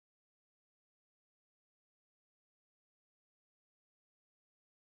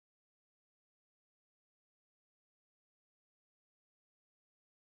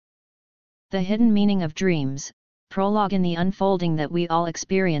The hidden meaning of dreams, prologue in the unfolding that we all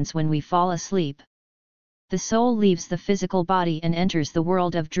experience when we fall asleep. The soul leaves the physical body and enters the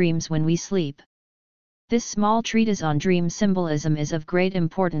world of dreams when we sleep. This small treatise on dream symbolism is of great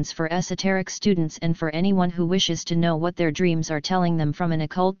importance for esoteric students and for anyone who wishes to know what their dreams are telling them from an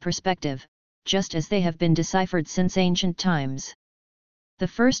occult perspective, just as they have been deciphered since ancient times. The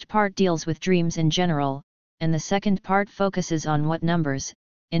first part deals with dreams in general, and the second part focuses on what numbers,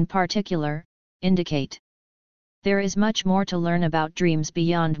 in particular, indicate. There is much more to learn about dreams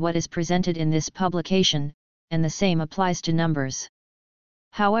beyond what is presented in this publication, and the same applies to numbers.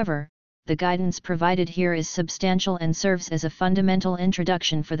 However, the guidance provided here is substantial and serves as a fundamental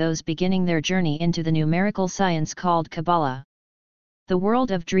introduction for those beginning their journey into the numerical science called Kabbalah. The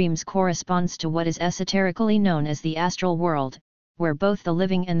world of dreams corresponds to what is esoterically known as the astral world, where both the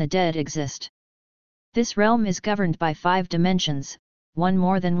living and the dead exist. This realm is governed by 5 dimensions, one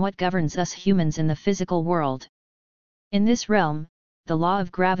more than what governs us humans in the physical world. In this realm, the law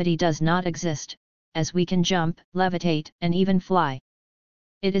of gravity does not exist, as we can jump, levitate, and even fly.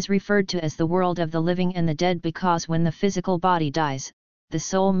 It is referred to as the world of the living and the dead because when the physical body dies, the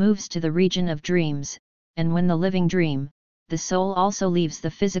soul moves to the region of dreams, and when the living dream, the soul also leaves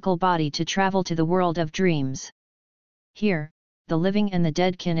the physical body to travel to the world of dreams. Here, the living and the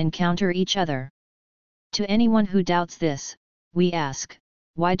dead can encounter each other. To anyone who doubts this, we ask,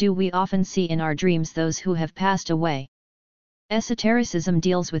 why do we often see in our dreams those who have passed away? Esotericism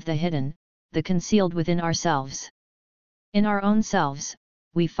deals with the hidden, the concealed within ourselves. In our own selves,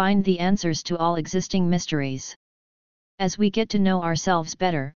 we find the answers to all existing mysteries. As we get to know ourselves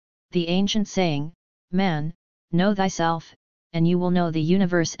better, the ancient saying, "Man, know thyself, and you will know the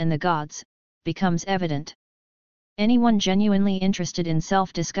universe and the gods," becomes evident. Anyone genuinely interested in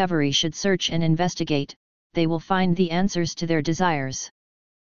self-discovery should search and investigate, they will find the answers to their desires.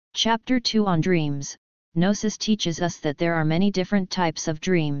 Chapter 2 on Dreams. Gnosis teaches us that there are many different types of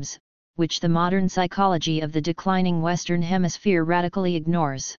dreams, which the modern psychology of the declining Western Hemisphere radically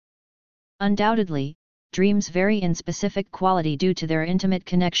ignores. Undoubtedly, dreams vary in specific quality due to their intimate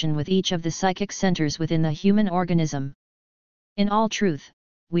connection with each of the psychic centers within the human organism. In all truth,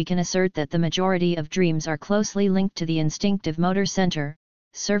 we can assert that the majority of dreams are closely linked to the instinctive motor center,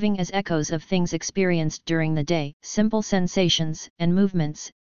 serving as echoes of things experienced during the day, simple sensations and movements,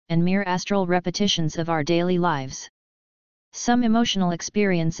 and mere astral repetitions of our daily lives. Some emotional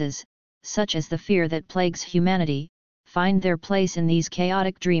experiences, such as the fear that plagues humanity, find their place in these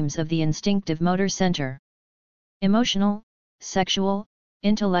chaotic dreams of the instinctive motor center. Emotional, sexual,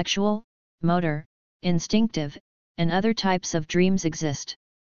 intellectual, motor, instinctive, and other types of dreams exist.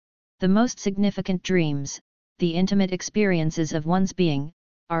 The most significant dreams, the intimate experiences of one's being,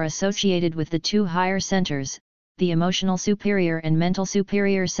 are associated with the 2 higher centers, the emotional superior and mental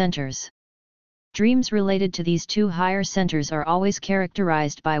superior centers. Dreams related to these 2 higher centers are always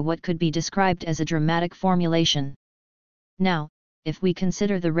characterized by what could be described as a dramatic formulation. Now, if we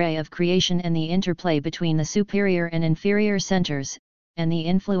consider the ray of creation and the interplay between the superior and inferior centers, and the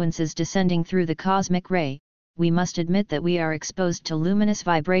influences descending through the cosmic ray, we must admit that we are exposed to luminous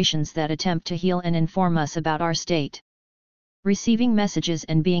vibrations that attempt to heal and inform us about our state. Receiving messages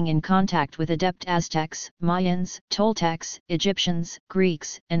and being in contact with adept Aztecs, Mayans, Toltecs, Egyptians,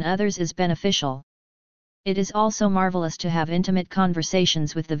 Greeks, and others is beneficial. It is also marvelous to have intimate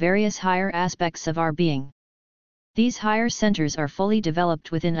conversations with the various higher aspects of our being. These higher centers are fully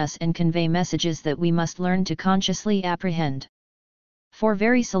developed within us and convey messages that we must learn to consciously apprehend. For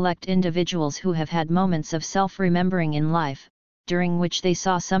very select individuals who have had moments of self-remembering in life, during which they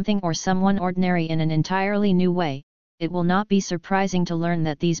saw something or someone ordinary in an entirely new way, it will not be surprising to learn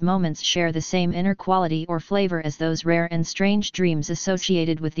that these moments share the same inner quality or flavor as those rare and strange dreams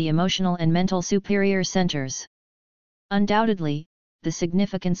associated with the emotional and mental superior centers. Undoubtedly, the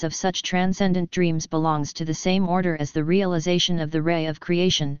significance of such transcendent dreams belongs to the same order as the realization of the ray of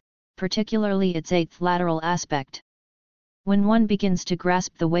creation, particularly its 8th lateral aspect. When one begins to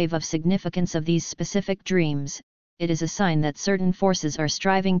grasp the wave of significance of these specific dreams, it is a sign that certain forces are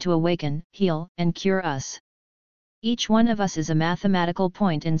striving to awaken, heal, and cure us. Each one of us is a mathematical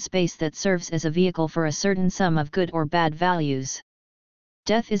point in space that serves as a vehicle for a certain sum of good or bad values.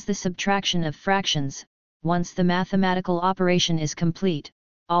 Death is the subtraction of fractions. Once the mathematical operation is complete,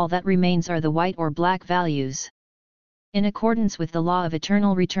 all that remains are the white or black values. In accordance with the law of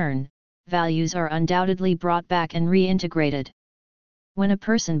eternal return, values are undoubtedly brought back and reintegrated. When a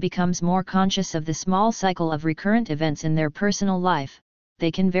person becomes more conscious of the small cycle of recurrent events in their personal life, they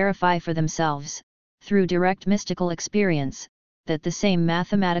can verify for themselves, through direct mystical experience, that the same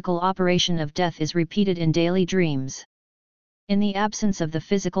mathematical operation of death is repeated in daily dreams. In the absence of the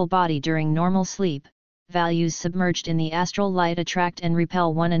physical body during normal sleep, values submerged in the astral light attract and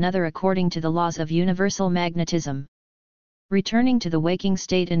repel one another according to the laws of universal magnetism. Returning to the waking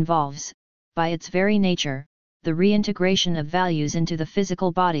state involves, by its very nature, the reintegration of values into the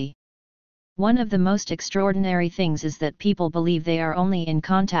physical body. One of the most extraordinary things is that people believe they are only in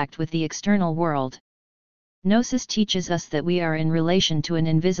contact with the external world. Gnosis teaches us that we are in relation to an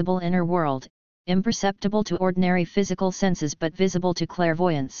invisible inner world, imperceptible to ordinary physical senses but visible to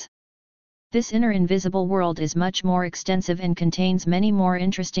clairvoyance. This inner invisible world is much more extensive and contains many more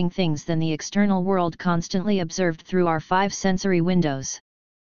interesting things than the external world constantly observed through our 5 sensory windows.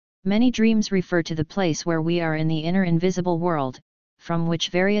 Many dreams refer to the place where we are in the inner invisible world, from which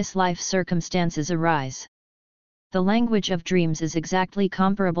various life circumstances arise. The language of dreams is exactly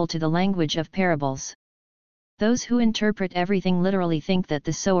comparable to the language of parables. Those who interpret everything literally think that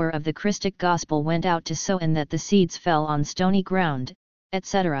the sower of the Christic gospel went out to sow and that the seeds fell on stony ground,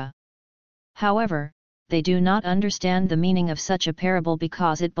 etc. However, they do not understand the meaning of such a parable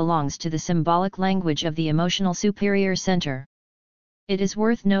because it belongs to the symbolic language of the emotional superior center. It is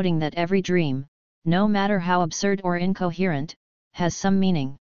worth noting that every dream, no matter how absurd or incoherent, has some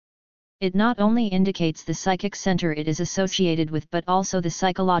meaning. It not only indicates the psychic center it is associated with but also the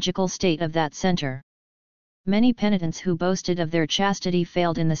psychological state of that center. Many penitents who boasted of their chastity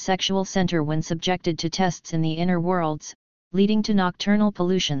failed in the sexual center when subjected to tests in the inner worlds, leading to nocturnal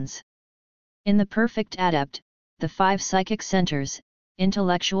pollutions. In the perfect adept, the 5 psychic centers,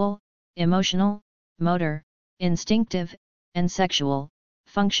 intellectual, emotional, motor, instinctive, and sexual,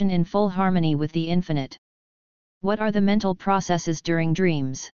 function in full harmony with the infinite. What are the mental processes during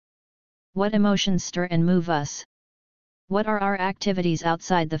dreams? What emotions stir and move us? What are our activities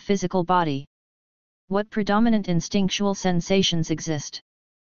outside the physical body? What predominant instinctual sensations exist?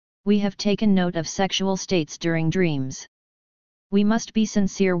 We have taken note of sexual states during dreams. We must be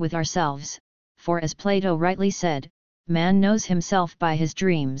sincere with ourselves, for as Plato rightly said, man knows himself by his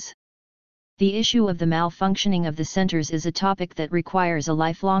dreams. The issue of the malfunctioning of the centers is a topic that requires a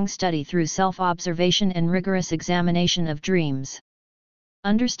lifelong study through self-observation and rigorous examination of dreams.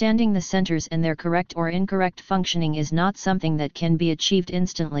 Understanding the centers and their correct or incorrect functioning is not something that can be achieved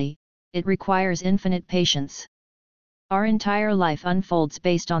instantly, it requires infinite patience. Our entire life unfolds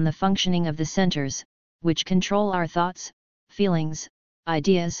based on the functioning of the centers, which control our thoughts, feelings,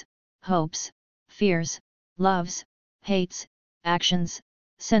 ideas, hopes, fears, loves, hates, actions,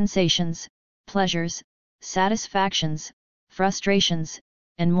 sensations, pleasures, satisfactions, frustrations,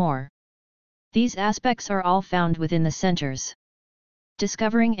 and more. These aspects are all found within the centers.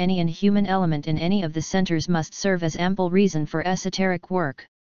 Discovering any inhuman element in any of the centers must serve as ample reason for esoteric work.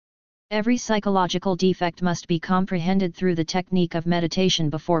 Every psychological defect must be comprehended through the technique of meditation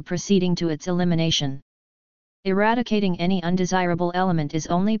before proceeding to its elimination. Eradicating any undesirable element is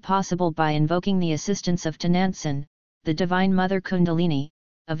only possible by invoking the assistance of Tanantsin, the Divine Mother Kundalini,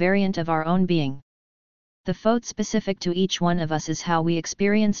 a variant of our own being. The faute specific to each one of us is how we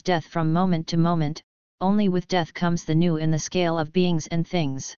experience death from moment to moment. Only with death comes the new in the scale of beings and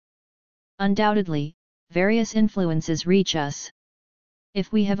things. Undoubtedly, various influences reach us.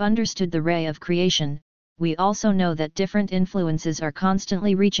 If we have understood the ray of creation, we also know that different influences are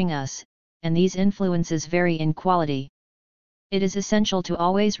constantly reaching us, and these influences vary in quality. It is essential to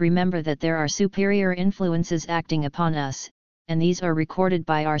always remember that there are superior influences acting upon us, and these are recorded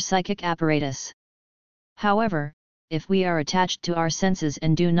by our psychic apparatus. However, if we are attached to our senses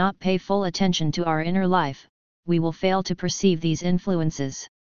and do not pay full attention to our inner life, we will fail to perceive these influences.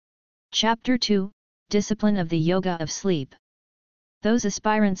 Chapter 2, Discipline of the Yoga of Sleep. Those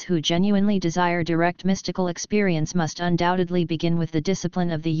aspirants who genuinely desire direct mystical experience must undoubtedly begin with the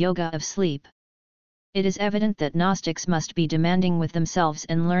discipline of the yoga of sleep. It is evident that Gnostics must be demanding with themselves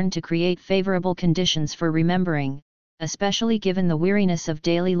and learn to create favorable conditions for remembering, especially given the weariness of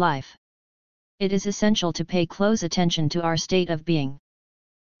daily life. It is essential to pay close attention to our state of being.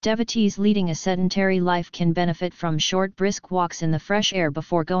 Devotees leading a sedentary life can benefit from short brisk walks in the fresh air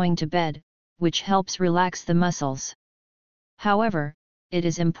before going to bed, which helps relax the muscles. However, it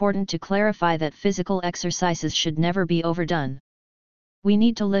is important to clarify that physical exercises should never be overdone. We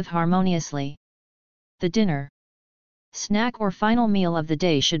need to live harmoniously. The dinner, snack or final meal of the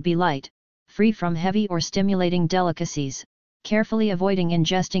day should be light, free from heavy or stimulating delicacies, carefully avoiding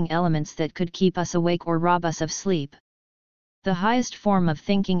ingesting elements that could keep us awake or rob us of sleep. The highest form of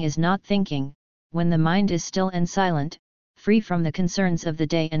thinking is not thinking, when the mind is still and silent, free from the concerns of the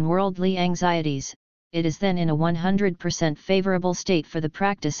day and worldly anxieties. It is then in a 100% favorable state for the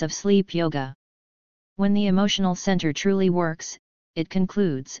practice of sleep yoga. When the emotional center truly works, it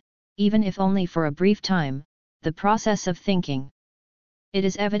concludes, even if only for a brief time, the process of thinking. It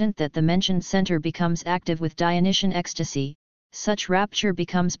is evident that the mentioned center becomes active with Dionysian ecstasy. Such rapture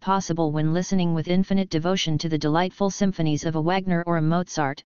becomes possible when listening with infinite devotion to the delightful symphonies of a Wagner or a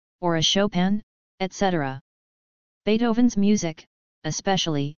Mozart, or a Chopin, etc. Beethoven's music,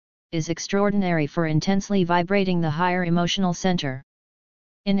 especially, is extraordinary for intensely vibrating the higher emotional center.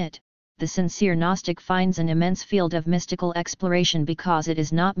 In it, the sincere Gnostic finds an immense field of mystical exploration because it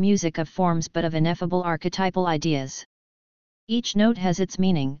is not music of forms but of ineffable archetypal ideas. Each note has its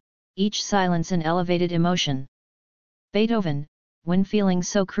meaning, each silence an elevated emotion. Beethoven, when feeling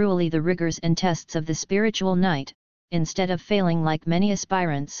so cruelly the rigors and tests of the spiritual night, instead of failing like many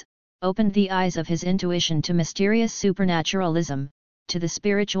aspirants, opened the eyes of his intuition to mysterious supernaturalism, to the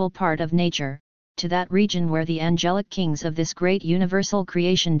spiritual part of nature, to that region where the angelic kings of this great universal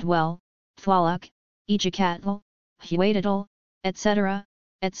creation dwell, Thalak, Ejikatl, Huatitl, etc.,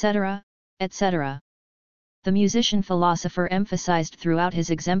 etc., etc. The musician-philosopher emphasized throughout his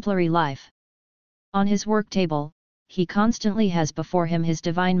exemplary life. On his work table, he constantly has before him his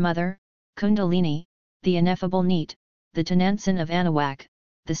Divine Mother, Kundalini, the ineffable Neet, the Tanansin of Anahuac,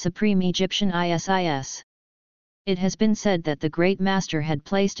 the supreme Egyptian Isis. It has been said that the great master had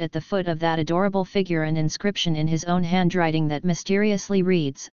placed at the foot of that adorable figure an inscription in his own handwriting that mysteriously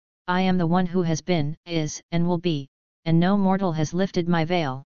reads, "I am the one who has been, is, and will be, and no mortal has lifted my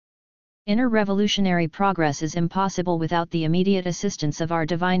veil." Inner revolutionary progress is impossible without the immediate assistance of our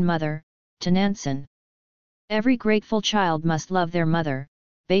Divine Mother, Tanansin. Every grateful child must love their mother.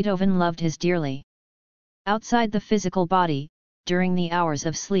 Beethoven loved his dearly. Outside the physical body, during the hours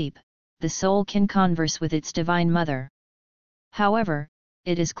of sleep, the soul can converse with its Divine Mother. However,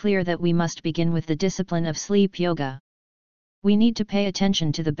 it is clear that we must begin with the discipline of sleep yoga. We need to pay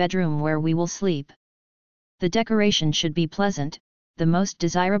attention to the bedroom where we will sleep. The decoration should be pleasant, the most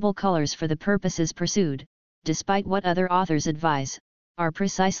desirable colors for the purposes pursued, despite what other authors advise, are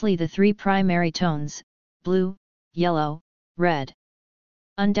precisely the three primary tones: blue, yellow, red.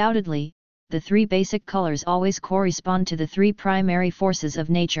 Undoubtedly, the three basic colors always correspond to the three primary forces of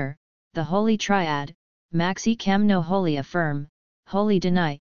nature, the holy triad, maxi camno holy affirm, holy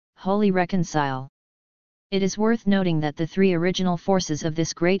deny, holy reconcile. It is worth noting that the three original forces of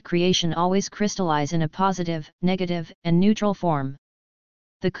this great creation always crystallize in a positive, negative, and neutral form.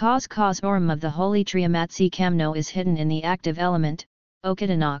 The cause causorum of the holy triamatsi camno is hidden in the active element,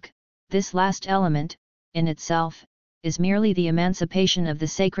 Okadanok. This last element, in itself, is merely the emancipation of the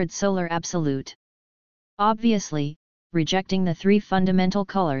sacred solar absolute. Obviously, rejecting the three fundamental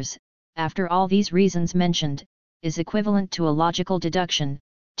colors, after all these reasons mentioned, is equivalent to a logical deduction,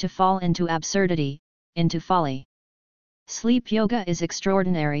 to fall into absurdity, into folly. Sleep yoga is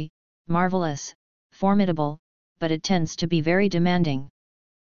extraordinary, marvelous, formidable, but it tends to be very demanding.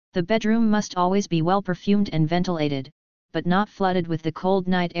 The bedroom must always be well perfumed and ventilated, but not flooded with the cold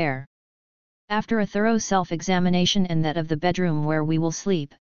night air. After a thorough self-examination and that of the bedroom where we will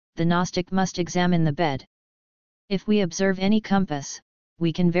sleep, the Gnostic must examine the bed. If we observe any compass,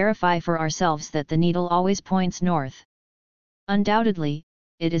 we can verify for ourselves that the needle always points north. Undoubtedly,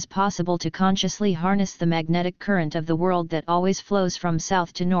 it is possible to consciously harness the magnetic current of the world that always flows from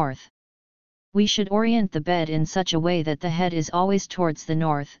south to north. We should orient the bed in such a way that the head is always towards the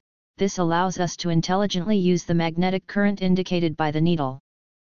north. This allows us to intelligently use the magnetic current indicated by the needle.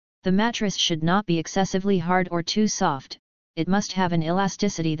 The mattress should not be excessively hard or too soft. It must have an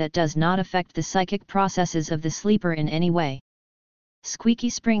elasticity that does not affect the psychic processes of the sleeper in any way. Squeaky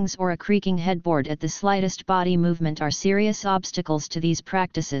springs or a creaking headboard at the slightest body movement are serious obstacles to these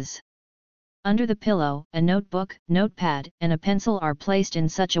practices. Under the pillow, a notebook, notepad, and a pencil are placed in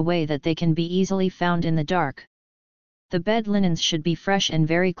such a way that they can be easily found in the dark. The bed linens should be fresh and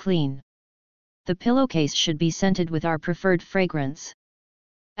very clean. The pillowcase should be scented with our preferred fragrance.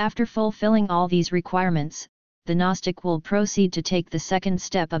 After fulfilling all these requirements, the Gnostic will proceed to take the second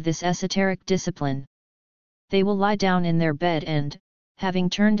step of this esoteric discipline. They will lie down in their bed and, having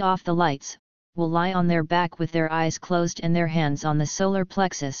turned off the lights, will lie on their back with their eyes closed and their hands on the solar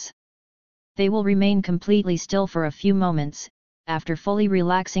plexus. They will remain completely still for a few moments. After fully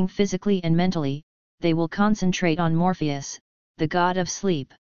relaxing physically and mentally, they will concentrate on Morpheus, the god of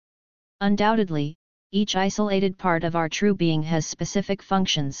sleep. Undoubtedly, each isolated part of our true being has specific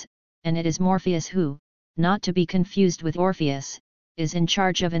functions, and it is Morpheus who, not to be confused with Orpheus, is in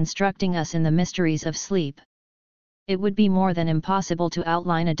charge of instructing us in the mysteries of sleep. It would be more than impossible to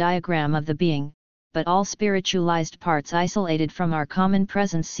outline a diagram of the being, but all spiritualized parts isolated from our common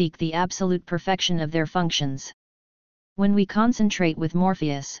presence seek the absolute perfection of their functions. When we concentrate with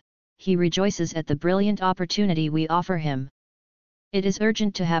Morpheus, he rejoices at the brilliant opportunity we offer him. It is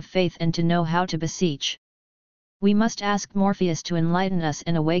urgent to have faith and to know how to beseech. We must ask Morpheus to enlighten us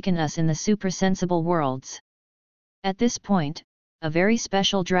and awaken us in the suprasensible worlds. At this point, a very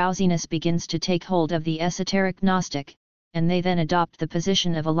special drowsiness begins to take hold of the esoteric Gnostic, and they then adopt the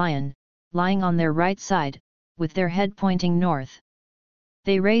position of a lion, lying on their right side, with their head pointing north.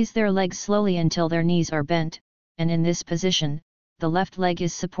 They raise their legs slowly until their knees are bent, and in this position, the left leg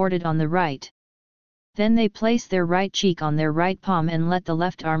is supported on the right. Then they place their right cheek on their right palm and let the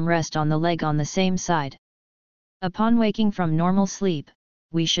left arm rest on the leg on the same side. Upon waking from normal sleep,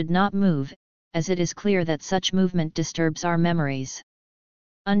 we should not move, as it is clear that such movement disturbs our memories.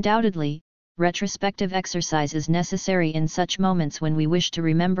 Undoubtedly, retrospective exercise is necessary in such moments when we wish to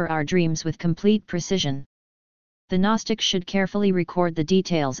remember our dreams with complete precision. The Gnostic should carefully record the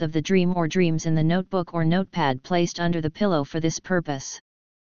details of the dream or dreams in the notebook or notepad placed under the pillow for this purpose.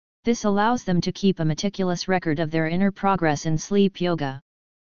 This allows them to keep a meticulous record of their inner progress in sleep yoga.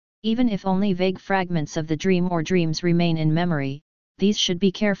 Even if only vague fragments of the dream or dreams remain in memory, these should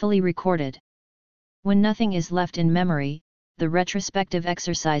be carefully recorded. When nothing is left in memory, the retrospective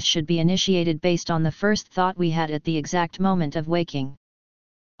exercise should be initiated based on the first thought we had at the exact moment of waking.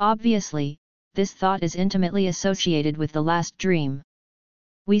 Obviously, this thought is intimately associated with the last dream.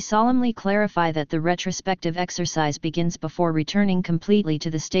 We solemnly clarify that the retrospective exercise begins before returning completely to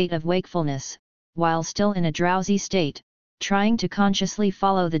the state of wakefulness, while still in a drowsy state, trying to consciously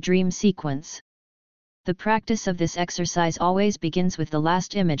follow the dream sequence. The practice of this exercise always begins with the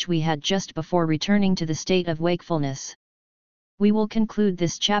last image we had just before returning to the state of wakefulness. We will conclude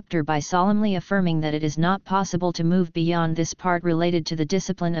this chapter by solemnly affirming that it is not possible to move beyond this part related to the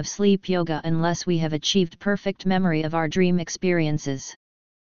discipline of sleep yoga unless we have achieved perfect memory of our dream experiences.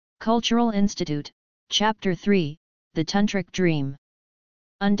 Cultural Institute, Chapter 3, The Tantric Dream.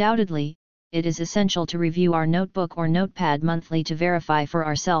 Undoubtedly, it is essential to review our notebook or notepad monthly to verify for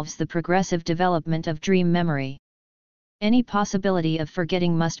ourselves the progressive development of dream memory. Any possibility of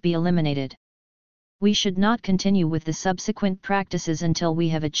forgetting must be eliminated. We should not continue with the subsequent practices until we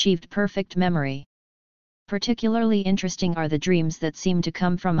have achieved perfect memory. Particularly interesting are the dreams that seem to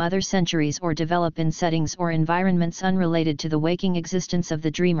come from other centuries or develop in settings or environments unrelated to the waking existence of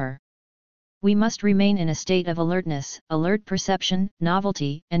the dreamer. We must remain in a state of alertness, alert perception,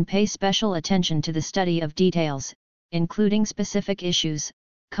 novelty, and pay special attention to the study of details, including specific issues,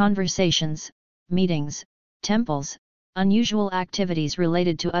 conversations, meetings, temples, unusual activities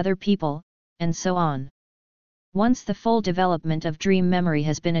related to other people, and so on. Once the full development of dream memory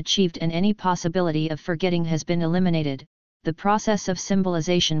has been achieved and any possibility of forgetting has been eliminated, the process of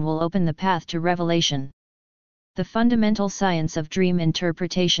symbolization will open the path to revelation. The fundamental science of dream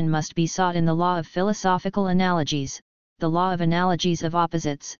interpretation must be sought in the law of philosophical analogies, the law of analogies of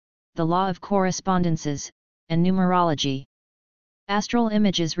opposites, the law of correspondences, and numerology. Astral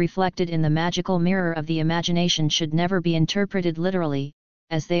images reflected in the magical mirror of the imagination should never be interpreted literally,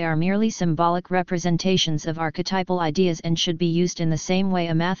 as they are merely symbolic representations of archetypal ideas and should be used in the same way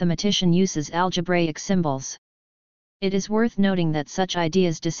a mathematician uses algebraic symbols. It is worth noting that such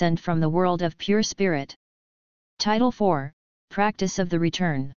ideas descend from the world of pure spirit. Title 4, Practice of the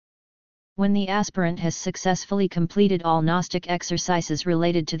Return. When the aspirant has successfully completed all Gnostic exercises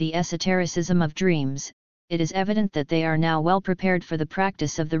related to the esotericism of dreams, it is evident that they are now well prepared for the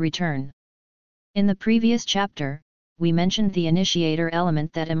practice of the return. In the previous chapter, we mentioned the initiator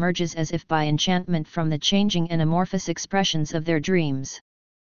element that emerges as if by enchantment from the changing and amorphous expressions of their dreams.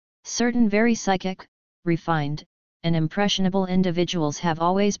 Certain very psychic, refined, and impressionable individuals have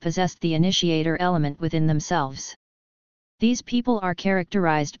always possessed the initiator element within themselves. These people are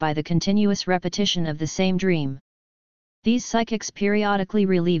characterized by the continuous repetition of the same dream. These psychics periodically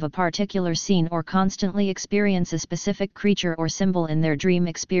relive a particular scene or constantly experience a specific creature or symbol in their dream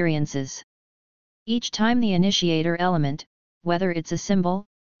experiences. Each time the initiator element, whether it's a symbol,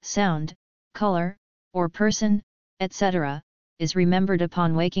 sound, color, or person, etc., is remembered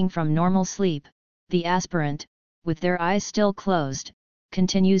upon waking from normal sleep, the aspirant, with their eyes still closed,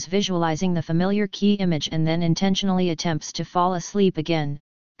 continues visualizing the familiar key image and then intentionally attempts to fall asleep again,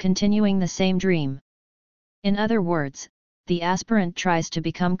 continuing the same dream. In other words, the aspirant tries to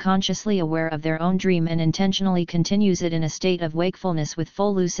become consciously aware of their own dream and intentionally continues it in a state of wakefulness with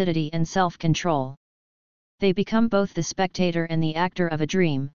full lucidity and self-control. They become both the spectator and the actor of a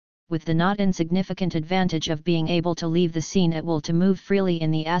dream, with the not insignificant advantage of being able to leave the scene at will to move freely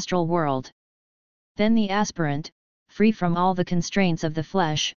in the astral world. Then the aspirant, free from all the constraints of the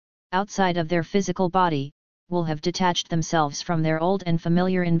flesh, outside of their physical body, will have detached themselves from their old and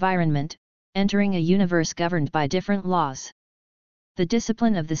familiar environment, entering a universe governed by different laws. The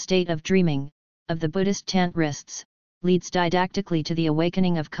discipline of the state of dreaming, of the Buddhist Tantrists, leads didactically to the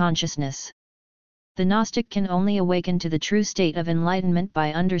awakening of consciousness. The Gnostic can only awaken to the true state of enlightenment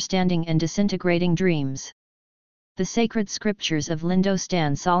by understanding and disintegrating dreams. The sacred scriptures of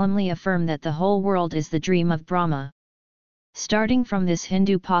Hindustan solemnly affirm that the whole world is the dream of Brahma. Starting from this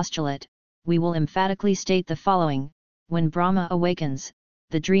Hindu postulate, we will emphatically state the following: when Brahma awakens,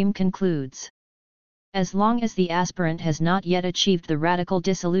 the dream concludes. As long as the aspirant has not yet achieved the radical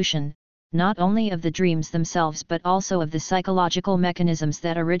dissolution, not only of the dreams themselves but also of the psychological mechanisms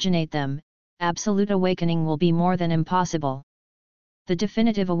that originate them, absolute awakening will be more than impossible. The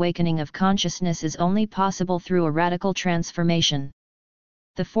definitive awakening of consciousness is only possible through a radical transformation.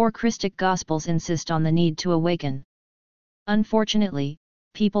 The four Christic Gospels insist on the need to awaken. Unfortunately,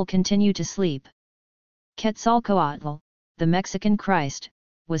 people continue to sleep. Quetzalcoatl, the Mexican Christ,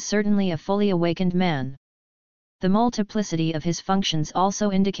 was certainly a fully awakened man. The multiplicity of his functions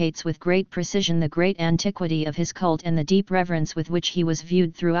also indicates with great precision the great antiquity of his cult and the deep reverence with which he was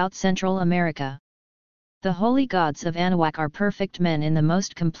viewed throughout Central America. The holy gods of Anahuac are perfect men in the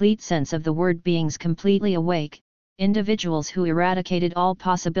most complete sense of the word, beings completely awake, individuals who eradicated all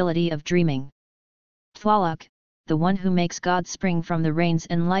possibility of dreaming. Tlaloc, the one who makes God spring from the rains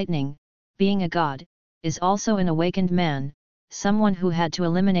and lightning, being a god, is also an awakened man, someone who had to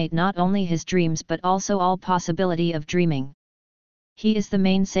eliminate not only his dreams but also all possibility of dreaming. He is the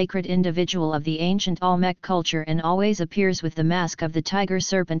main sacred individual of the ancient Olmec culture and always appears with the mask of the tiger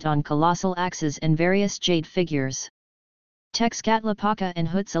serpent on colossal axes and various jade figures. Tezcatlipoca and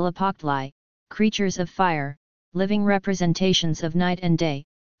Huitzilopochtli, creatures of fire, living representations of night and day,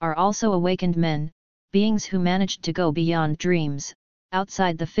 are also awakened men, beings who managed to go beyond dreams,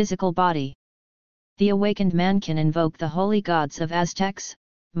 outside the physical body. The awakened man can invoke the holy gods of Aztecs,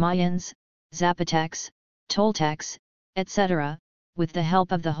 Mayans, Zapotecs, Toltecs, etc., with the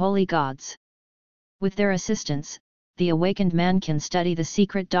help of the holy gods. With their assistance, the awakened man can study the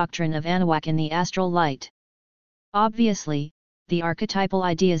secret doctrine of Anahuac in the astral light. Obviously, the archetypal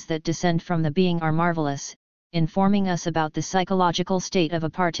ideas that descend from the being are marvelous, informing us about the psychological state of a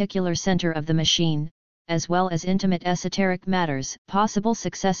particular center of the machine, as well as intimate esoteric matters, possible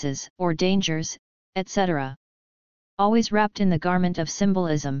successes or dangers, etc. Always wrapped in the garment of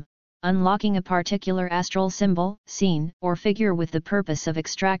symbolism, unlocking a particular astral symbol, scene, or figure with the purpose of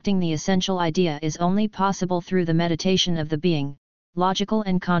extracting the essential idea is only possible through the meditation of the being, logical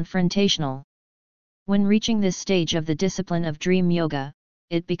and confrontational. When reaching this stage of the discipline of dream yoga,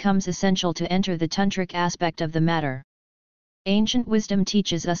 it becomes essential to enter the tantric aspect of the matter. Ancient wisdom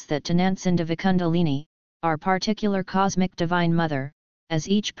teaches us that Tanantsindava Kundalini, our particular cosmic divine mother, as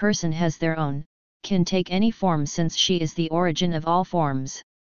each person has their own, can take any form since she is the origin of all forms.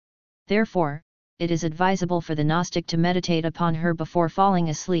 Therefore, it is advisable for the Gnostic to meditate upon her before falling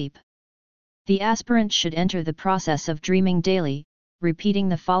asleep. The aspirant should enter the process of dreaming daily, repeating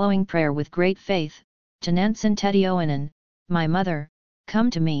the following prayer with great faith: Tanantsin Tedioanan, my mother,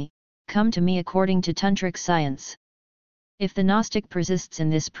 come to me according to tantric science. If the Gnostic persists in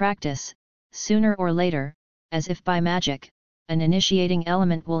this practice, sooner or later, as if by magic, an initiating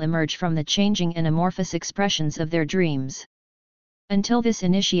element will emerge from the changing and amorphous expressions of their dreams. Until this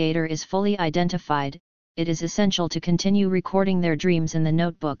initiator is fully identified, it is essential to continue recording their dreams in the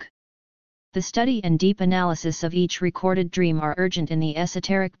notebook. The study and deep analysis of each recorded dream are urgent in the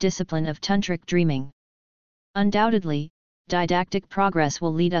esoteric discipline of tantric dreaming. Undoubtedly, didactic progress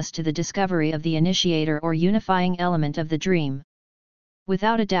will lead us to the discovery of the initiator or unifying element of the dream.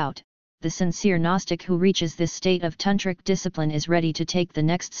 Without a doubt, the sincere Gnostic who reaches this state of tantric discipline is ready to take the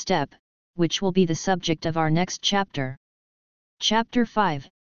next step, which will be the subject of our next chapter. Chapter 5,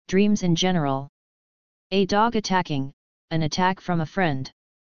 Dreams in General. A dog attacking, an attack from a friend.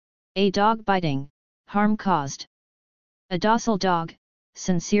 A dog biting, harm caused. A docile dog,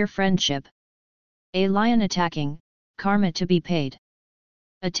 sincere friendship. A lion attacking, karma to be paid.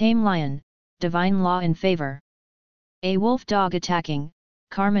 A tame lion, divine law in favor. A wolf dog attacking,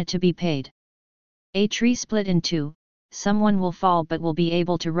 karma to be paid. A tree split in two, someone will fall but will be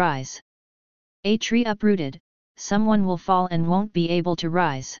able to rise. A tree uprooted, someone will fall and won't be able to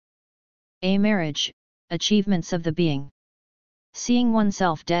rise. A marriage, achievements of the being. Seeing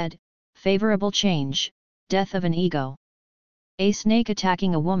oneself dead, favorable change, death of an ego. A snake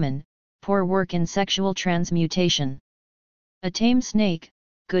attacking a woman, poor work in sexual transmutation. A tame snake,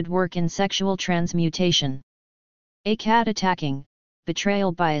 good work in sexual transmutation. A cat attacking,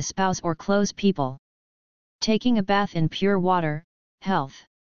 betrayal by a spouse or close people. Taking a bath in pure water, health.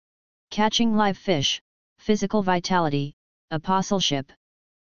 Catching live fish, physical vitality, apostleship.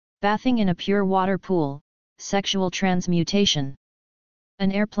 Bathing in a pure water pool, sexual transmutation.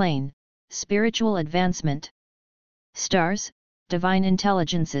 An airplane, spiritual advancement. Stars, divine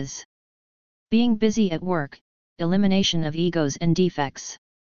intelligences. Being busy at work, elimination of egos and defects.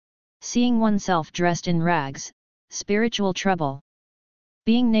 Seeing oneself dressed in rags, spiritual trouble.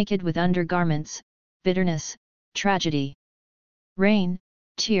 Being naked with undergarments, bitterness, tragedy. Rain,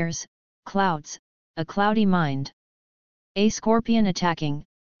 tears, clouds, a cloudy mind. A scorpion attacking,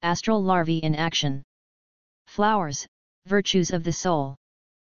 astral larvae in action. Flowers, virtues of the soul.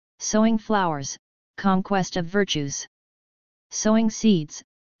 Sowing flowers, conquest of virtues. Sowing seeds,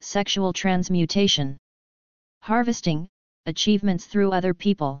 sexual transmutation. Harvesting, achievements through other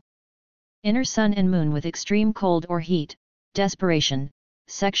people. Inner sun and moon with extreme cold or heat, desperation,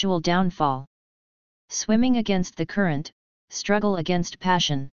 sexual downfall. Swimming against the current, struggle against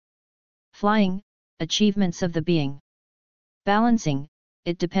passion. Flying, achievements of the being. Balancing,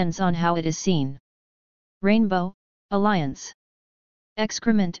 it depends on how it is seen. Rainbow, alliance.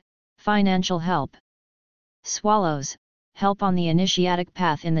 Excrement, financial help. Swallows, help on the initiatic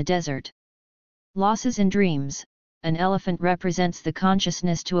path in the desert. Losses in dreams, an elephant represents the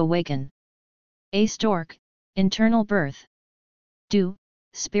consciousness to awaken. A stork, internal birth. Dew,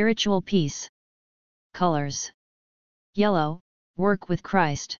 spiritual peace. Colors. Yellow, work with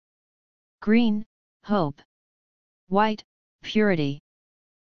Christ. Green, hope. White, purity.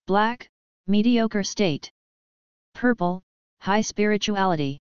 Black, mediocre state. Purple, high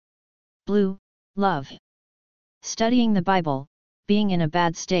spirituality. Blue, love. Studying the Bible, being in a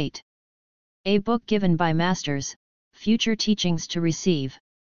bad state. A book given by masters, future teachings to receive.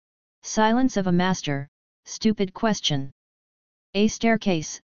 Silence of a master, stupid question. A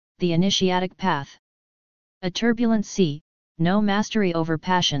staircase, the initiatic path. A turbulent sea, no mastery over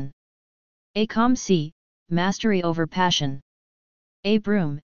passion. A calm sea, mastery over passion. A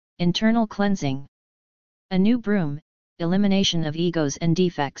broom, internal cleansing. A new broom, elimination of egos and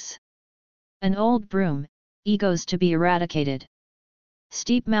defects. An old broom, egos to be eradicated.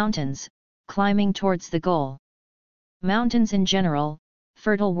 Steep mountains, climbing towards the goal. Mountains in general,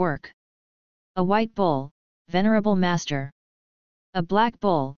 fertile work. A white bull, venerable master. A black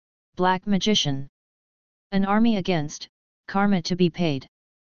bull, black magician. An army against, karma to be paid.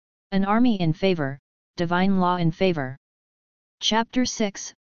 An army in favor, divine law in favor. Chapter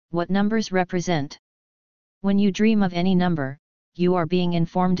 6, What Numbers Represent. When you dream of any number, you are being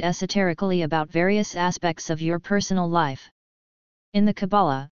informed esoterically about various aspects of your personal life. In the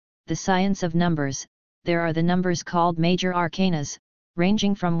Kabbalah, the science of numbers, there are the numbers called major arcanas,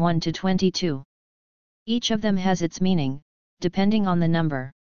 ranging from 1 to 22. Each of them has its meaning, depending on the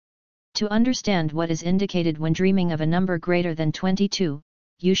number. To understand what is indicated when dreaming of a number greater than 22,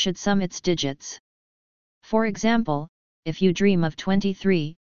 you should sum its digits. For example, if you dream of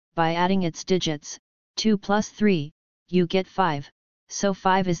 23, by adding its digits, 2 plus 3, you get 5, so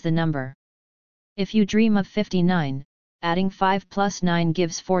 5 is the number. If you dream of 59, adding 5 plus 9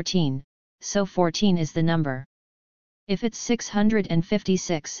 gives 14, so 14 is the number. If it's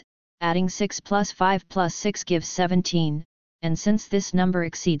 656, adding 6 plus 5 plus 6 gives 17, and since this number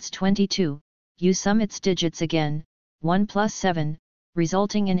exceeds 22, you sum its digits again, 1 plus 7,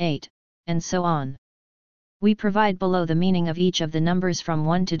 resulting in 8, and so on. We provide below the meaning of each of the numbers from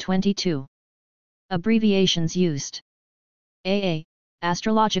 1 to 22. Abbreviations used. AA,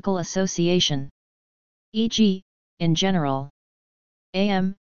 Astrological Association. E.g., in general.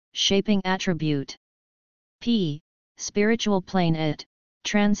 AM, Shaping Attribute. P, Spiritual Plane. It,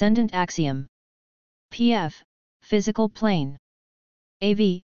 Transcendent Axiom. PF, Physical Plane.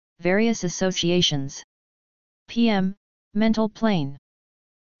 AV, Various Associations. PM, Mental Plane.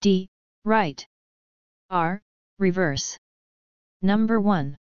 D, Right. R, Reverse. Number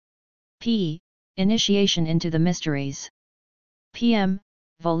 1. P, Initiation into the mysteries. PM,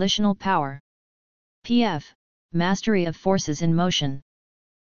 Volitional power. PF, Mastery of forces in motion.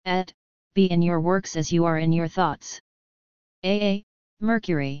 Et, be in your works as you are in your thoughts. AA,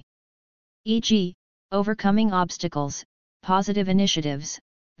 Mercury. E.g., overcoming obstacles, positive initiatives,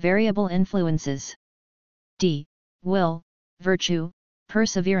 variable influences. D, Will, virtue,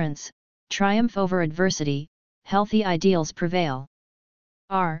 perseverance, triumph over adversity, healthy ideals prevail.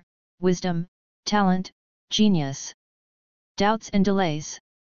 R, Wisdom, talent, genius. Doubts and delays.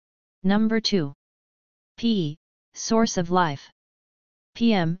 Number 2. P, Source of life.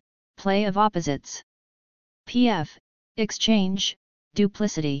 PM, Play of opposites. PF, Exchange,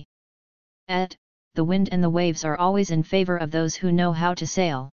 duplicity. Et, the wind and the waves are always in favor of those who know how to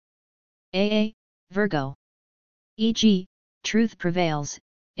sail. AA, Virgo. E.g., truth prevails,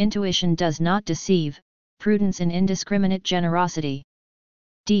 intuition does not deceive, prudence and indiscriminate generosity.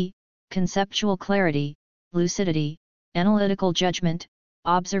 D, conceptual clarity, lucidity, analytical judgment,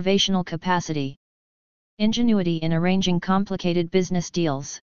 observational capacity. Ingenuity in arranging complicated business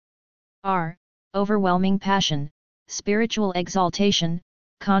deals. R, overwhelming passion, spiritual exaltation,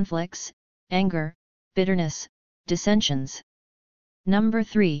 conflicts, anger, bitterness, dissensions. Number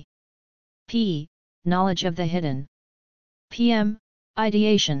 3. P. Knowledge of the hidden. PM.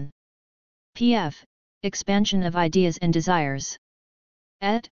 Ideation. PF. Expansion of ideas and desires.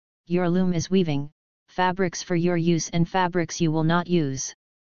 Et. Your loom is weaving, fabrics for your use and fabrics you will not use.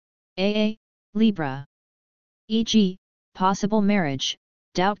 AA. Libra. E.g., possible marriage,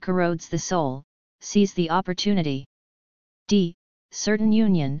 doubt corrodes the soul, seize the opportunity. D. Certain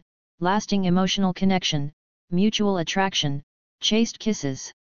union, lasting emotional connection, mutual attraction, chaste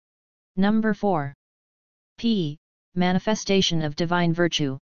kisses. Number 4. P. Manifestation of divine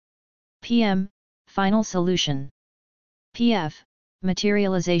virtue. PM. Final solution. PF.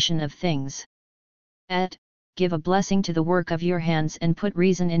 Materialization of things. Et. Give a blessing to the work of your hands and put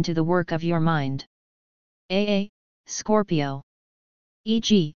reason into the work of your mind. AA. Scorpio.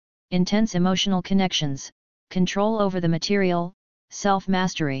 E.g., intense emotional connections, control over the material,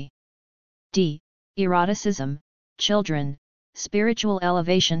 self-mastery. D. Eroticism, children, spiritual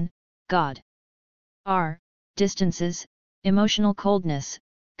elevation, God. R. Distances, emotional coldness,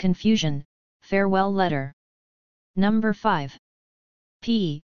 confusion, farewell letter. Number 5.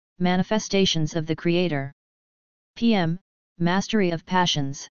 P. Manifestations of the Creator. PM. Mastery of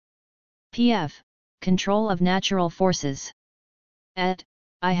passions. PF. Control of natural forces. Et.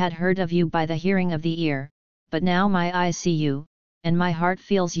 I had heard of you by the hearing of the ear, but now my eyes see you, and my heart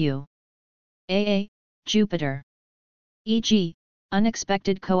feels you. AA. Jupiter. E.g.,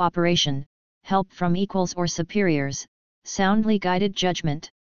 unexpected cooperation, help from equals or superiors, soundly guided judgment.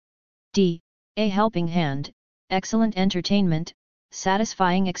 D. A helping hand, excellent entertainment,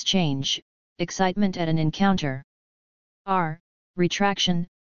 satisfying exchange, excitement at an encounter. R. Retraction,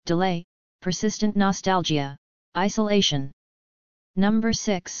 delay, persistent nostalgia, isolation. Number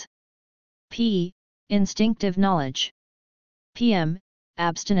 6. P. Instinctive knowledge. PM.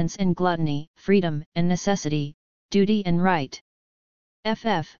 Abstinence and gluttony, freedom and necessity, duty and right.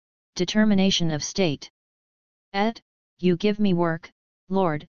 FF. Determination of state. Et. You give me work,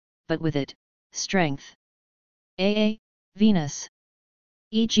 Lord, but with it, strength. AA. Venus.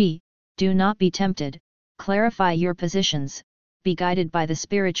 E.g., do not be tempted, clarify your positions, be guided by the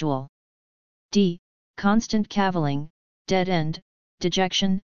spiritual. D. Constant cavilling, dead end,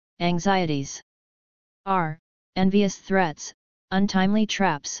 dejection, anxieties. R. Envious threats, untimely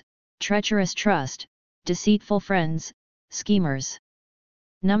traps, treacherous trust, deceitful friends, schemers.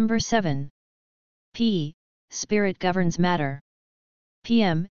 Number 7. P. Spirit governs matter.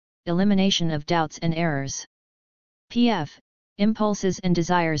 PM. Elimination of doubts and errors. PF. Impulses and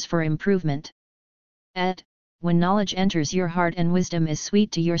desires for improvement. Et. When knowledge enters your heart and wisdom is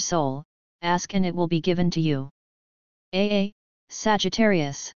sweet to your soul, ask and it will be given to you. AA.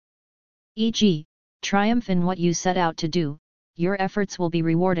 Sagittarius. E.g., triumph in what you set out to do, your efforts will be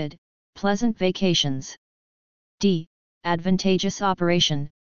rewarded, pleasant vacations. D. Advantageous operation,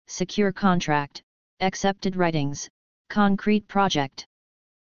 secure contract, accepted writings, concrete project.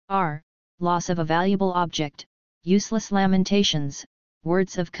 R. Loss of a valuable object, useless lamentations,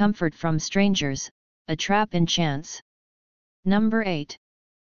 words of comfort from strangers, a trap in chance. Number 8.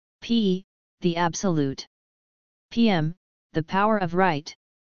 P. The absolute. PM. The power of right.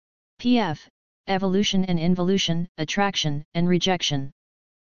 PF. Evolution and involution, attraction and rejection.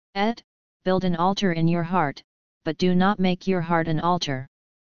 Et. Build an altar in your heart, but do not make your heart an altar.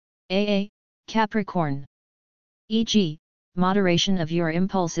 AA. Capricorn. E.g., moderation of your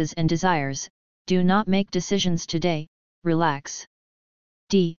impulses and desires, do not make decisions today, relax.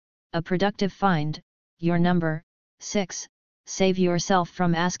 D. A productive find, your number, 6, save yourself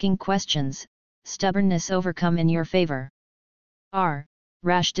from asking questions, stubbornness overcome in your favor. R.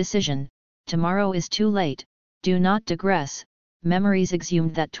 Rash decision, tomorrow is too late, do not digress, memories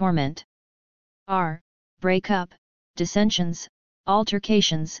exhumed that torment. R. Breakup, dissensions,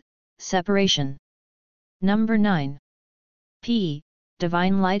 altercations, separation. Number 9. P.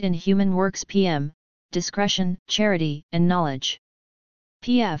 Divine light in human works. PM. Discretion, charity and knowledge.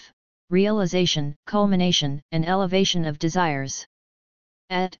 PF. Realization, culmination and elevation of desires.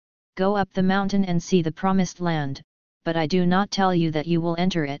 Et. Go up the mountain and see the promised land, but I do not tell you that you will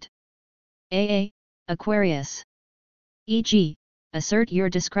enter it. AA. Aquarius. E.g., assert your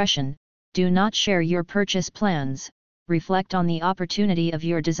discretion, do not share your purchase plans, reflect on the opportunity of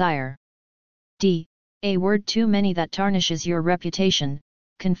your desire. D. A word too many that tarnishes your reputation,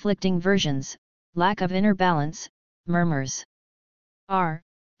 conflicting versions, lack of inner balance, murmurs. R.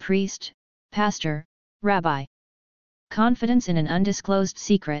 Priest, pastor, rabbi. Confidence in an undisclosed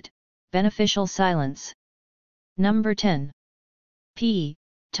secret, beneficial silence. Number 10. P.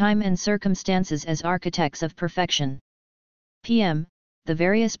 time and circumstances as architects of perfection. PM, the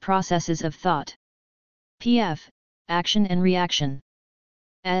various processes of thought. PF, action and reaction.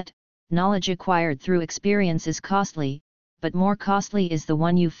 Et, knowledge acquired through experience is costly, but more costly is the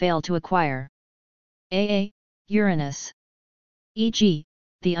one you fail to acquire. AA, Uranus. E.g.,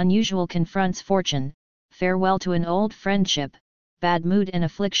 the unusual confronts fortune, farewell to an old friendship, bad mood and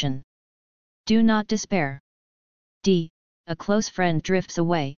affliction. Do not despair. D, a close friend drifts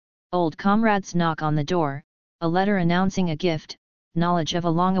away, old comrades knock on the door, a letter announcing a gift, knowledge of a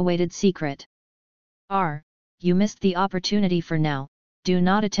long-awaited secret. R, you missed the opportunity for now, do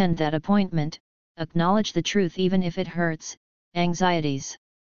not attend that appointment, acknowledge the truth even if it hurts, anxieties.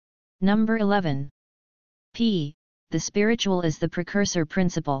 Number 11. P, the spiritual is the precursor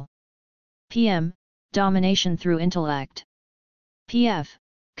principle. PM, domination through intellect. PF,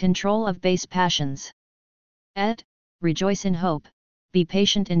 control of base passions. Et, rejoice in hope, be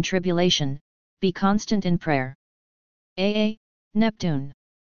patient in tribulation, be constant in prayer. AA, Neptune.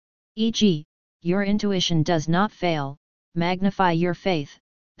 E.g., your intuition does not fail, magnify your faith,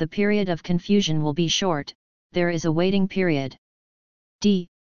 the period of confusion will be short, there is a waiting period. D,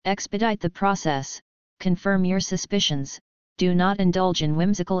 expedite the process, confirm your suspicions, do not indulge in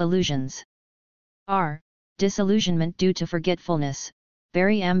whimsical illusions. R, disillusionment due to forgetfulness,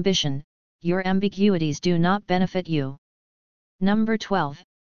 bury ambition, your ambiguities do not benefit you. Number 12.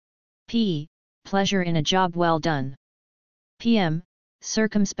 P, pleasure in a job well done. PM,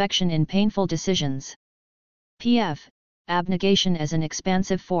 circumspection in painful decisions. PF, abnegation as an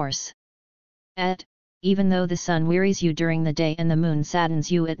expansive force. Et, even though the sun wearies you during the day and the moon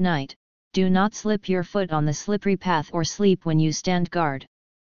saddens you at night, do not slip your foot on the slippery path or sleep when you stand guard.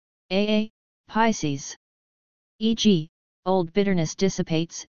 AA, Pisces. E.g., old bitterness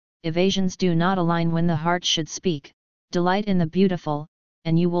dissipates, evasions do not align when the heart should speak, delight in the beautiful,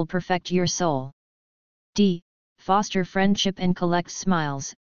 and you will perfect your soul. D, foster friendship and collect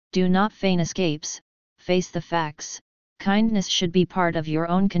smiles, do not feign escapes, face the facts, kindness should be part of your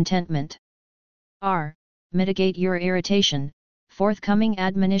own contentment. R, mitigate your irritation, forthcoming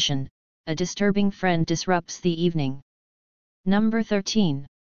admonition, a disturbing friend disrupts the evening. Number 13.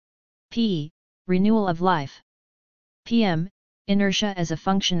 P, renewal of life. PM, inertia as a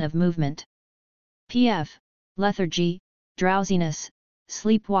function of movement. PF, lethargy, drowsiness,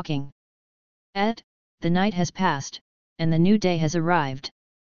 sleepwalking. Et, the night has passed, and the new day has arrived.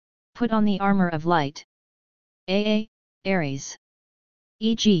 Put on the armor of light. AA, Aries.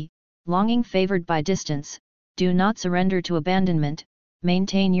 E.g., longing favored by distance, do not surrender to abandonment,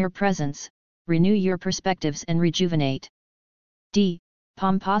 maintain your presence, renew your perspectives and rejuvenate. D,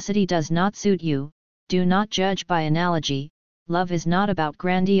 pomposity does not suit you, do not judge by analogy, love is not about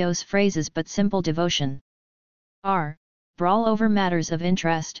grandiose phrases but simple devotion. R, brawl over matters of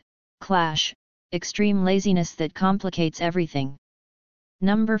interest, clash, extreme laziness that complicates everything.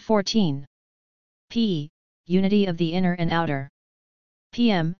 Number 14. P, unity of the inner and outer.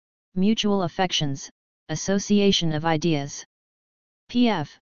 PM, mutual affections, association of ideas. PF,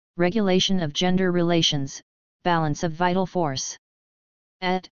 regulation of gender relations, balance of vital force.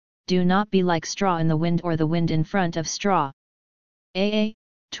 Et, do not be like straw in the wind or the wind in front of straw. AA,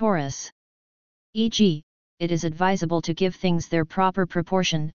 Taurus. E.g., it is advisable to give things their proper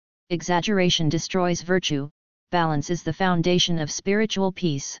proportion, exaggeration destroys virtue, balance is the foundation of spiritual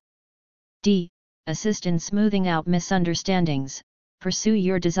peace. D, assist in smoothing out misunderstandings, pursue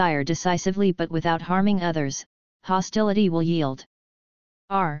your desire decisively but without harming others, hostility will yield.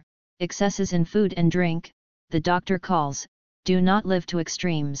 R, excesses in food and drink, the doctor calls, do not live to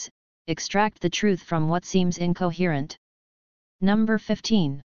extremes, extract the truth from what seems incoherent. Number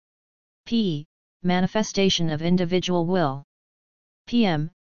 15. P, manifestation of individual will. PM,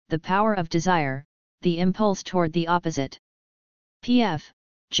 the power of desire, the impulse toward the opposite. PF,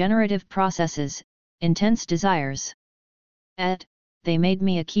 generative processes, intense desires. Et, they made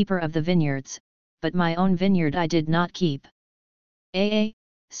me a keeper of the vineyards, but my own vineyard I did not keep. AA,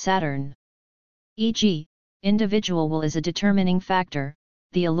 Saturn. E.g., individual will is a determining factor,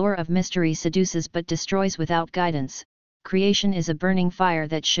 the allure of mystery seduces but destroys without guidance, creation is a burning fire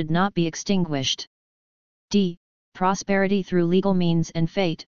that should not be extinguished. D, prosperity through legal means and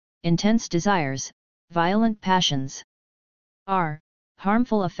fate, intense desires, violent passions. R,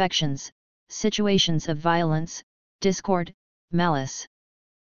 harmful affections, situations of violence, discord, malice.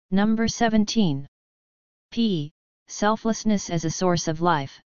 Number 17. P, selflessness as a source of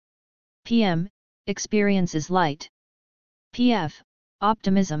life. PM, experience is light. PF,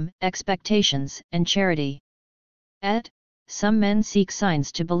 optimism, expectations, and charity. Et, some men seek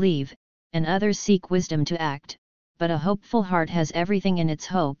signs to believe, and others seek wisdom to act, but a hopeful heart has everything in its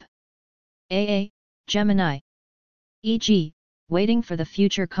hope. AA, Gemini. E.g., waiting for the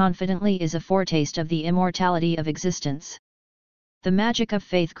future confidently is a foretaste of the immortality of existence. The magic of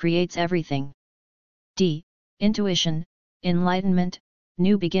faith creates everything. D. Intuition, enlightenment,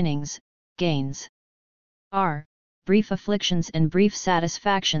 new beginnings, gains. R. Brief afflictions and brief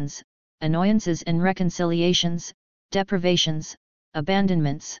satisfactions, annoyances and reconciliations, deprivations,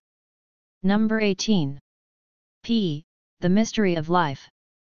 abandonments. Number 18. P. The mystery of life.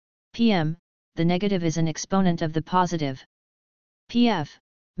 PM. The negative is an exponent of the positive. PF.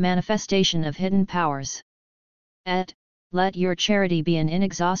 Manifestation of hidden powers. Et. Let your charity be an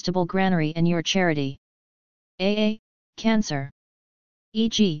inexhaustible granary and your charity. AA. Cancer.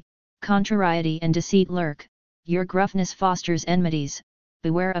 E.g., contrariety and deceit lurk, your gruffness fosters enmities,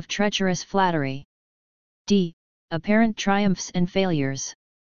 beware of treacherous flattery. D. Apparent triumphs and failures.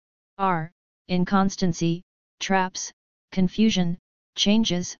 R. Inconstancy, traps, confusion,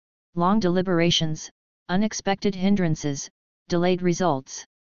 changes, long deliberations, unexpected hindrances, delayed results.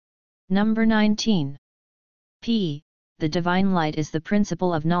 Number 19. P. The divine light is the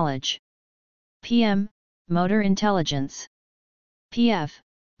principle of knowledge. PM. Motor intelligence. PF.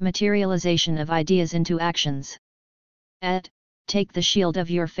 Materialization of ideas into actions. Et. Take the shield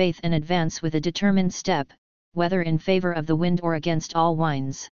of your faith and advance with a determined step, whether in favor of the wind or against all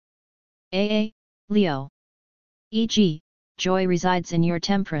winds. AA. Leo. E.g., joy resides in your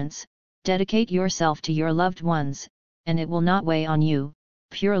temperance, dedicate yourself to your loved ones, and it will not weigh on you,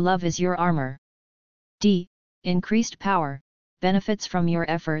 pure love is your armor. D. Increased power, benefits from your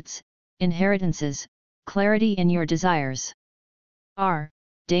efforts, inheritances, clarity in your desires. R.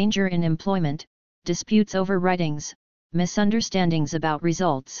 Danger in employment, disputes over writings, misunderstandings about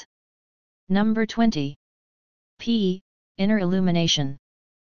results. Number 20. P. Inner illumination.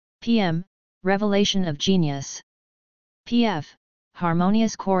 PM. Revelation of genius. PF.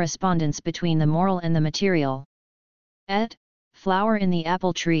 Harmonious correspondence between the moral and the material. Et. Flower in the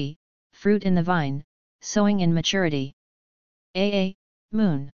apple tree, fruit in the vine, sowing in maturity. AA.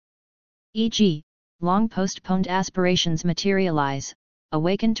 Moon. E.g., long postponed aspirations materialize,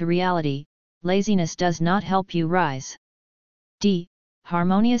 awaken to reality, laziness does not help you rise. D.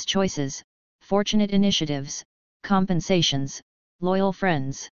 Harmonious choices, fortunate initiatives, compensations, loyal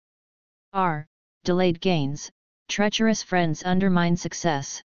friends. R. Delayed gains, treacherous friends undermine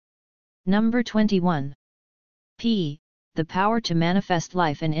success. Number 21. P. The power to manifest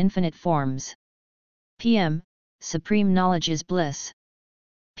life in infinite forms. PM. Supreme knowledge is bliss.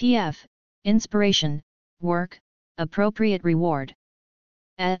 PF. Inspiration, work, appropriate reward.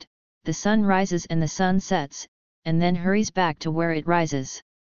 Et. The sun rises and the sun sets, and then hurries back to where it rises.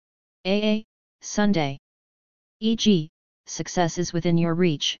 AA. Sunday. E.g., success is within your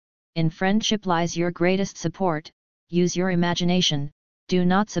reach, in friendship lies your greatest support, use your imagination, do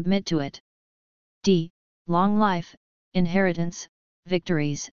not submit to it. D. Long life, inheritance,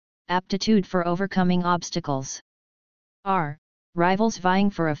 victories, aptitude for overcoming obstacles. R. Rivals vying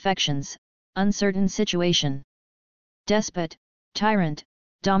for affections, uncertain situation. Despot, tyrant,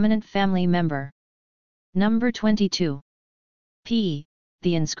 dominant family member. Number 22. P.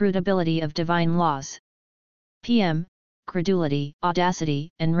 The inscrutability of divine laws. PM. Credulity,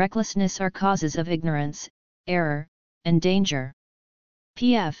 audacity, and recklessness are causes of ignorance, error, and danger.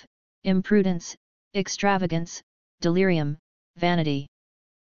 PF. Imprudence, extravagance, delirium, vanity.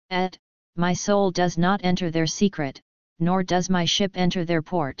 Et. My soul does not enter their secret, nor does my ship enter their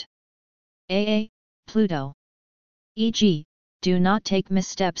port. AA. Pluto. E.g., do not take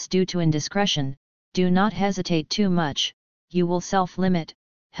missteps due to indiscretion, do not hesitate too much, you will self-limit,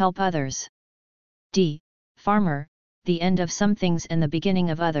 help others. D. Farmer, the end of some things and the beginning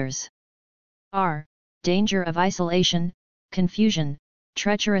of others. R. Danger of isolation, confusion,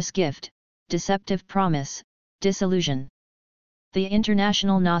 treacherous gift, deceptive promise, disillusion. The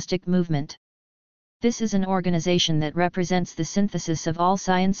International Gnostic Movement. This is an organization that represents the synthesis of all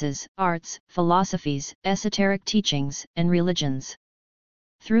sciences, arts, philosophies, esoteric teachings, and religions.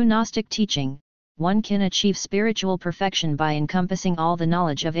 Through Gnostic teaching, one can achieve spiritual perfection by encompassing all the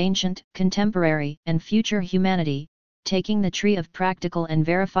knowledge of ancient, contemporary, and future humanity, taking the tree of practical and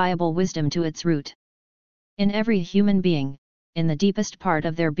verifiable wisdom to its root. In every human being, in the deepest part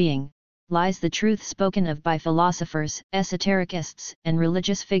of their being, lies the truth spoken of by philosophers, esotericists, and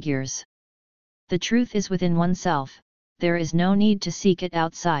religious figures. The truth is within oneself, there is no need to seek it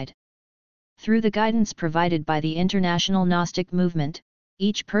outside. Through the guidance provided by the International Gnostic Movement,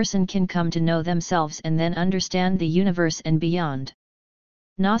 each person can come to know themselves and then understand the universe and beyond.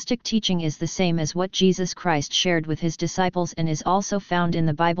 Gnostic teaching is the same as what Jesus Christ shared with his disciples and is also found in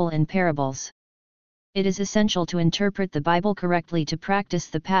the Bible in parables. It is essential to interpret the Bible correctly to practice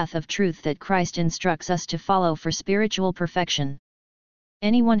the path of truth that Christ instructs us to follow for spiritual perfection.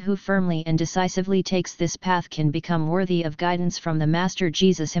 Anyone who firmly and decisively takes this path can become worthy of guidance from the Master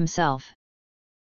Jesus himself.